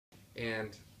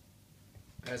And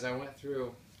as I went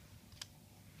through,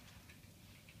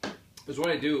 it was what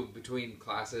I do between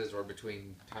classes or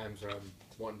between times where I'm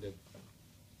wanting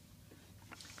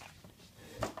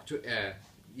to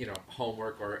you know,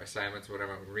 homework or assignments or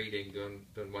whatever I'm reading,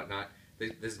 doing whatnot.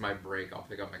 This is my break. I'll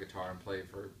pick up my guitar and play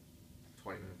for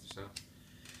 20 minutes or so.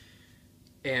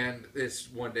 And this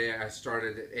one day I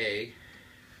started at A,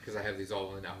 because I have these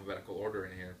all in alphabetical order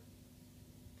in here.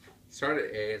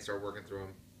 Started at A and started working through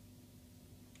them.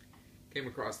 Came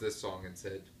across this song and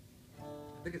said,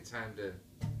 I think it's time to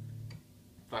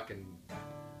fucking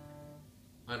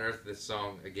unearth this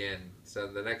song again. So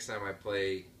the next time I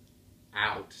play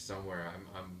out somewhere,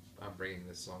 I'm bringing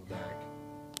this song back.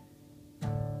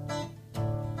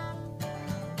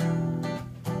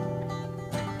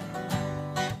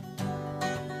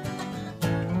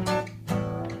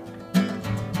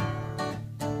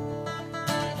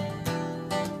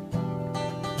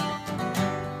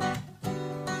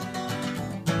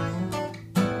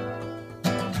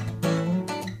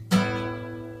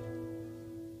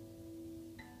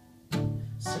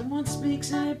 Someone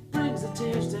speaks and it brings the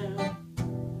tears down,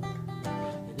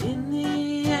 and in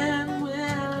the end we'll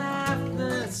laugh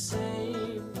the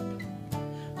same.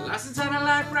 Lost inside a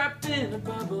life wrapped in a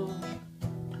bubble,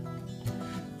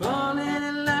 falling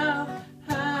in love,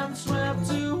 I'm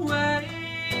swept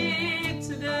away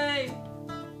today.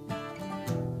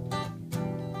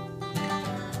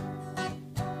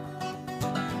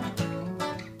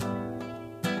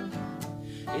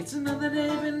 It's another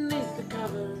day beneath the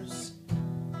covers,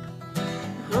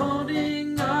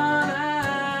 holding on,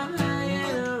 I'm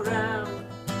hanging around.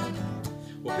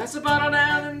 We'll pass the bottle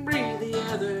down and breathe the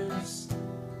others.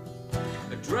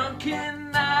 A drunken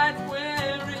night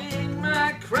wearing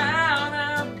my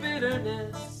crown of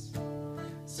bitterness,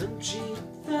 some cheap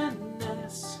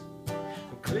finesse.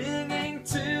 I'm clinging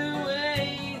to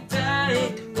a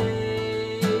dying day.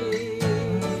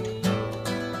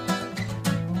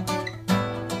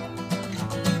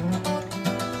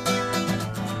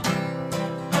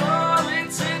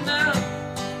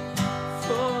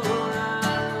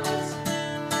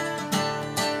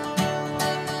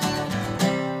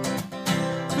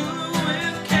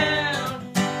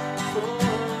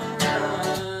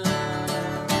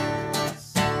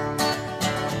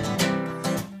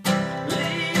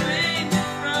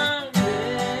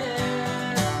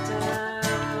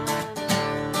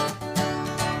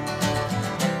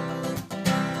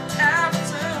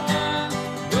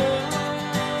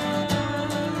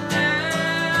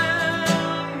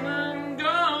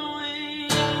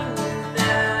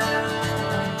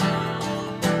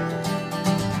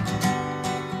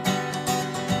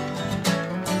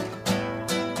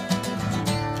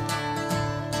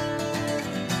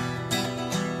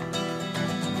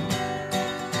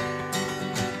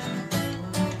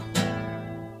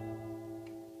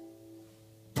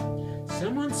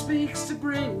 Someone speaks to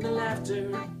bring the laughter,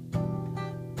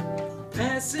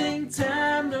 passing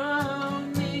time, no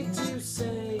need to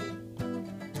say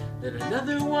that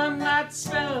another one might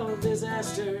spell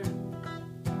disaster,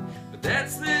 but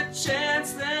that's the chance